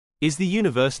Is the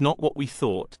universe not what we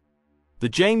thought? The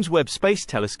James Webb Space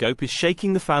Telescope is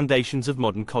shaking the foundations of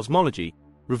modern cosmology,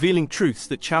 revealing truths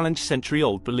that challenge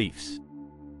century-old beliefs.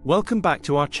 Welcome back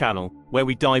to our channel, where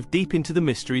we dive deep into the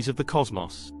mysteries of the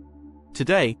cosmos.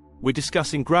 Today, we're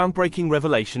discussing groundbreaking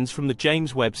revelations from the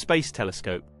James Webb Space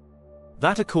Telescope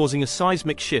that are causing a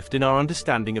seismic shift in our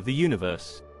understanding of the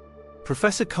universe.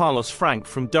 Professor Carlos Frank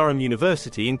from Durham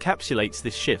University encapsulates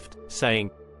this shift,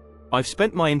 saying, "I've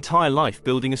spent my entire life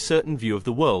building a certain view of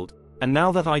the world, and now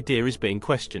that idea is being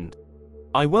questioned.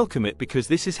 I welcome it because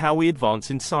this is how we advance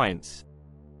in science."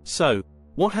 So,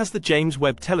 what has the James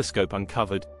Webb Telescope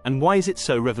uncovered, and why is it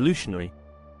so revolutionary?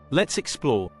 Let's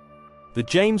explore. The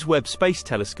James Webb Space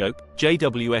Telescope,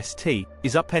 JWST,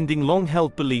 is upending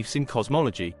long-held beliefs in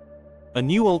cosmology. A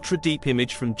new ultra-deep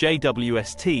image from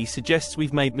JWST suggests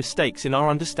we've made mistakes in our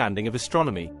understanding of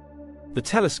astronomy. The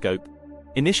telescope,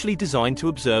 initially designed to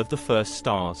observe the first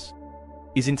stars,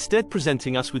 is instead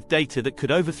presenting us with data that could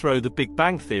overthrow the Big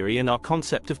Bang theory and our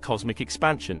concept of cosmic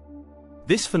expansion.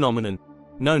 This phenomenon,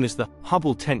 known as the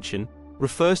Hubble tension,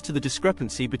 refers to the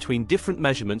discrepancy between different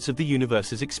measurements of the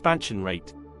universe's expansion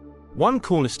rate. One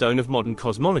cornerstone of modern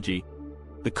cosmology,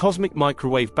 the cosmic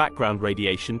microwave background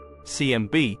radiation,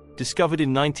 CMB, discovered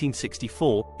in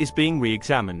 1964, is being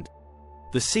re-examined.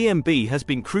 The CMB has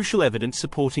been crucial evidence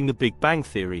supporting the Big Bang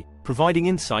theory, providing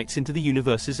insights into the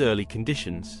universe's early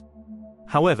conditions.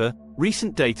 However,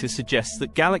 recent data suggests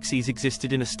that galaxies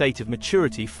existed in a state of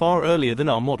maturity far earlier than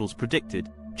our models predicted,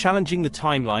 challenging the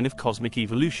timeline of cosmic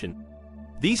evolution.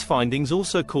 These findings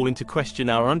also call into question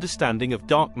our understanding of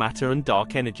dark matter and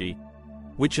dark energy,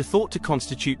 which are thought to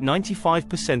constitute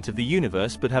 95% of the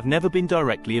universe but have never been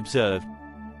directly observed.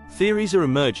 Theories are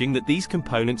emerging that these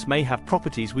components may have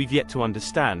properties we've yet to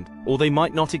understand, or they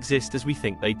might not exist as we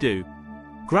think they do.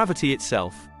 Gravity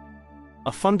itself,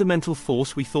 a fundamental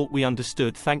force we thought we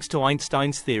understood thanks to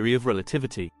Einstein's theory of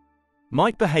relativity,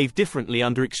 might behave differently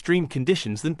under extreme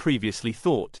conditions than previously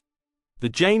thought. The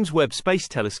James Webb Space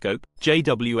Telescope,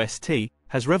 JWST,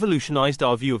 has revolutionized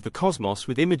our view of the cosmos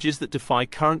with images that defy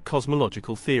current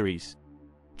cosmological theories,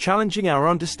 challenging our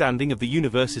understanding of the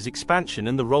universe's expansion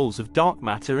and the roles of dark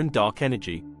matter and dark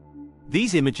energy.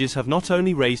 These images have not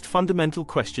only raised fundamental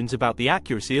questions about the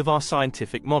accuracy of our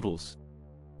scientific models,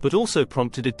 but also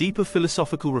prompted a deeper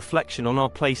philosophical reflection on our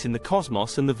place in the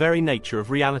cosmos and the very nature of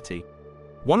reality.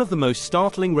 One of the most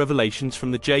startling revelations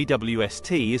from the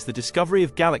JWST is the discovery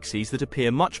of galaxies that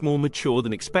appear much more mature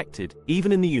than expected,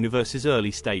 even in the universe's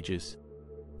early stages.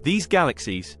 These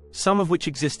galaxies, some of which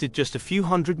existed just a few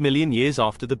 100 million years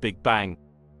after the Big Bang,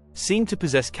 seem to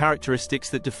possess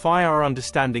characteristics that defy our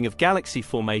understanding of galaxy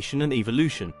formation and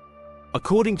evolution.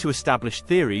 According to established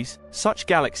theories, such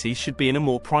galaxies should be in a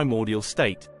more primordial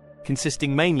state,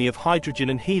 consisting mainly of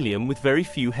hydrogen and helium with very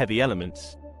few heavy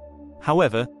elements.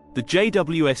 However, the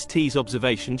JWST's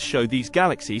observations show these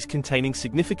galaxies containing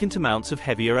significant amounts of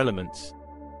heavier elements,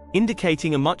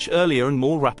 indicating a much earlier and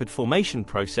more rapid formation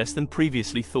process than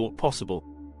previously thought possible.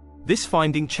 This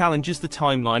finding challenges the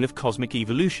timeline of cosmic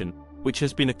evolution, which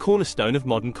has been a cornerstone of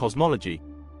modern cosmology.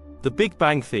 The Big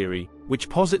Bang theory, which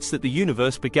posits that the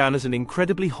universe began as an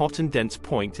incredibly hot and dense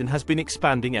point and has been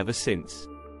expanding ever since,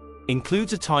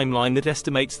 includes a timeline that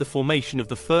estimates the formation of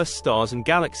the first stars and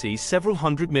galaxies several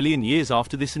 100 million years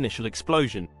after this initial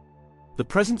explosion. The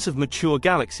presence of mature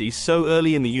galaxies so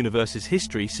early in the universe's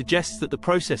history suggests that the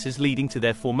processes leading to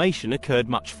their formation occurred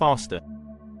much faster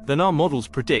than our models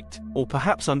predict, or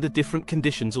perhaps under different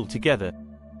conditions altogether.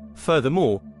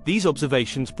 Furthermore, these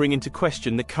observations bring into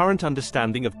question the current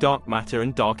understanding of dark matter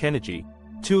and dark energy,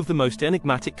 two of the most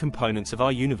enigmatic components of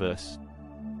our universe.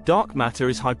 Dark matter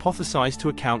is hypothesized to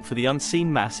account for the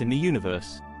unseen mass in the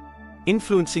universe,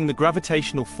 influencing the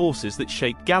gravitational forces that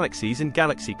shape galaxies and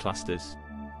galaxy clusters.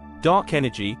 Dark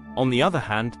energy, on the other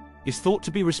hand, is thought to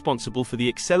be responsible for the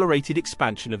accelerated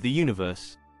expansion of the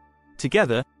universe.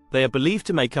 Together, they are believed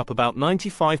to make up about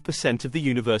 95% of the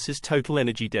universe's total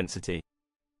energy density.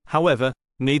 However,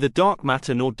 neither dark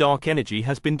matter nor dark energy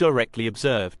has been directly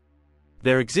observed.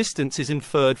 Their existence is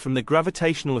inferred from the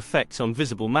gravitational effects on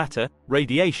visible matter,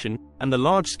 radiation, and the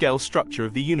large-scale structure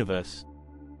of the universe.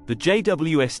 The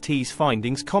JWST's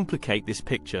findings complicate this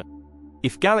picture.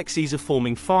 If galaxies are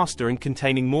forming faster and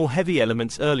containing more heavy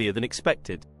elements earlier than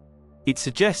expected, it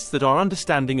suggests that our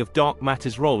understanding of dark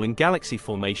matter's role in galaxy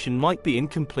formation might be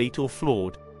incomplete or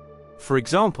flawed. For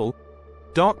example,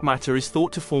 dark matter is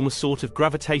thought to form a sort of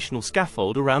gravitational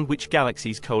scaffold around which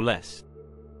galaxies coalesce.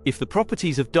 If the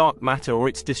properties of dark matter or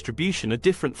its distribution are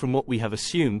different from what we have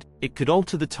assumed, it could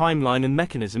alter the timeline and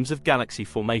mechanisms of galaxy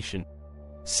formation.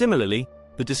 Similarly,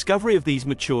 The discovery of these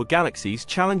mature galaxies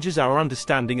challenges our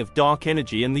understanding of dark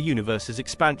energy and the universe's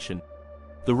expansion.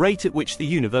 The rate at which the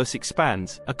universe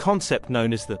expands, a concept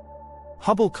known as the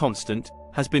Hubble constant,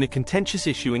 has been a contentious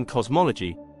issue in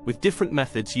cosmology, with different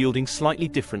methods yielding slightly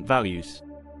different values.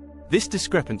 This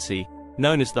discrepancy,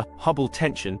 known as the Hubble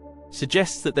tension,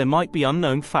 suggests that there might be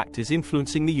unknown factors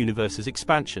influencing the universe's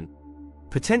expansion,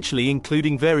 potentially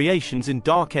including variations in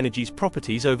dark energy's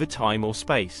properties over time or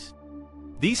space.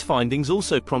 These findings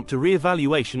also prompt a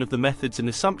re-evaluation of the methods and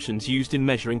assumptions used in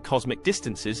measuring cosmic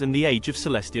distances and the age of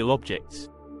celestial objects.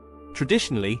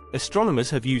 Traditionally, astronomers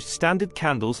have used standard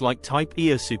candles like Type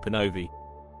Ia supernovae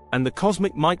and the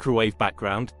cosmic microwave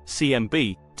background,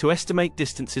 CMB, to estimate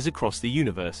distances across the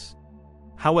universe.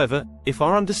 However, if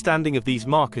our understanding of these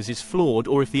markers is flawed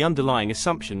or if the underlying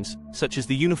assumptions, such as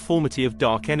the uniformity of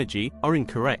dark energy, are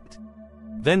incorrect,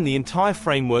 then the entire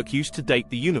framework used to date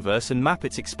the universe and map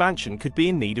its expansion could be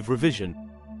in need of revision.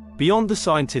 Beyond the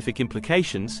scientific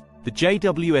implications, the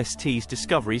JWST's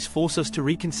discoveries force us to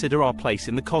reconsider our place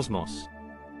in the cosmos.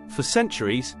 For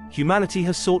centuries, humanity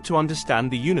has sought to understand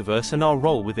the universe and our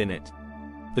role within it.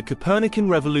 The Copernican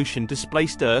revolution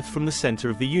displaced Earth from the center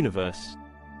of the universe,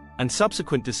 and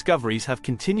subsequent discoveries have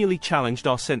continually challenged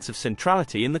our sense of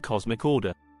centrality in the cosmic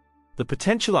order. The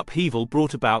potential upheaval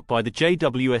brought about by the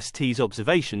JWST's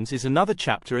observations is another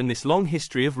chapter in this long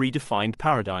history of redefined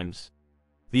paradigms.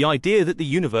 The idea that the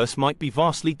universe might be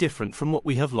vastly different from what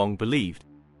we have long believed,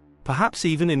 perhaps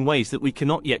even in ways that we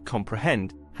cannot yet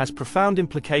comprehend, has profound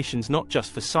implications not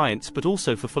just for science but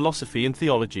also for philosophy and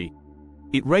theology.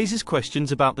 It raises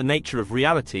questions about the nature of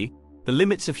reality, the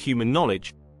limits of human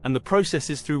knowledge, and the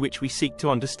processes through which we seek to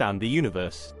understand the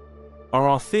universe. Are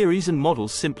our theories and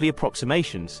models simply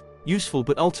approximations, useful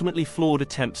but ultimately flawed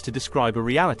attempts to describe a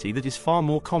reality that is far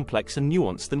more complex and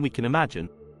nuanced than we can imagine?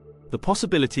 The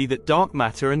possibility that dark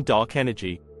matter and dark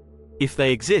energy, if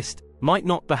they exist, might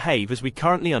not behave as we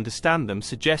currently understand them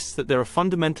suggests that there are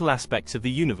fundamental aspects of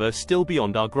the universe still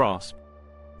beyond our grasp.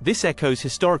 This echoes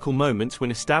historical moments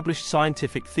when established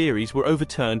scientific theories were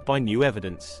overturned by new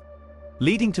evidence,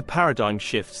 leading to paradigm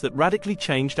shifts that radically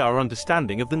changed our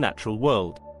understanding of the natural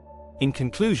world. In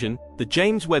conclusion, the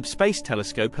James Webb Space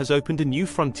Telescope has opened a new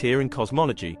frontier in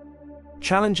cosmology,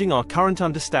 challenging our current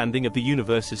understanding of the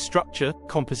universe's structure,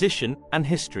 composition, and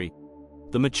history.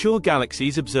 The mature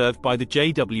galaxies observed by the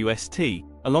JWST,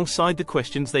 alongside the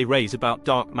questions they raise about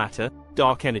dark matter,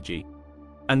 dark energy,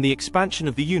 and the expansion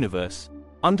of the universe,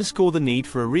 underscore the need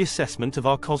for a reassessment of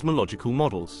our cosmological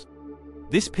models.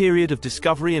 This period of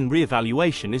discovery and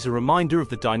re-evaluation is a reminder of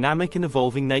the dynamic and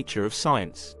evolving nature of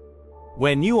science,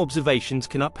 where new observations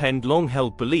can upend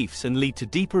long-held beliefs and lead to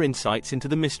deeper insights into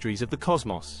the mysteries of the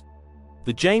cosmos.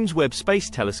 The James Webb Space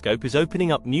Telescope is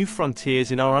opening up new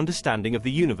frontiers in our understanding of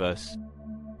the universe,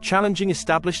 challenging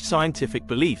established scientific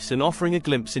beliefs and offering a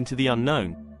glimpse into the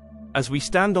unknown. As we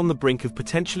stand on the brink of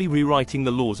potentially rewriting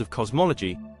the laws of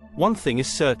cosmology, one thing is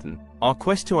certain: our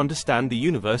quest to understand the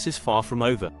universe is far from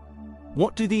over.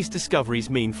 What do these discoveries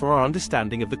mean for our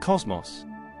understanding of the cosmos?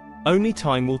 Only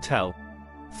time will tell.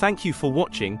 Thank you for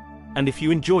watching, and if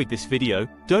you enjoyed this video,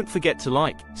 don't forget to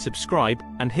like, subscribe,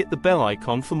 and hit the bell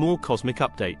icon for more cosmic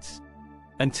updates.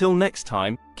 Until next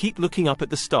time, keep looking up at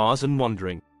the stars and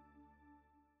wondering.